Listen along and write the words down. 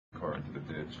into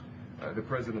the ditch. The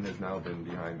president has now been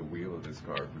behind the wheel of this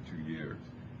car for 2 years.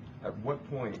 At what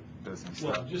point does he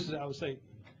stop? Well, just as I would say,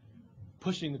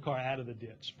 pushing the car out of the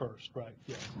ditch first, right?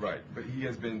 Yeah. Right, but he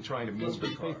has been trying to move the car.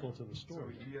 Let's be faithful to the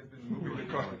story. So he has been moving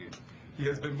the car. He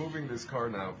has been moving this car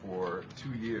now for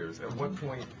 2 years. At what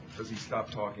point does he stop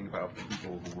talking about the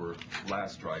people who were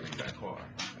last driving that car?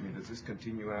 I mean, does this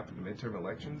continue after the midterm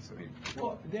elections? I mean,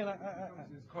 well, Dan,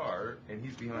 his car and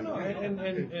he's behind the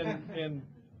wheel. And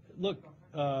look,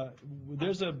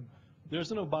 there's an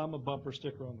Obama bumper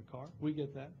sticker on the car. We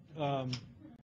get that.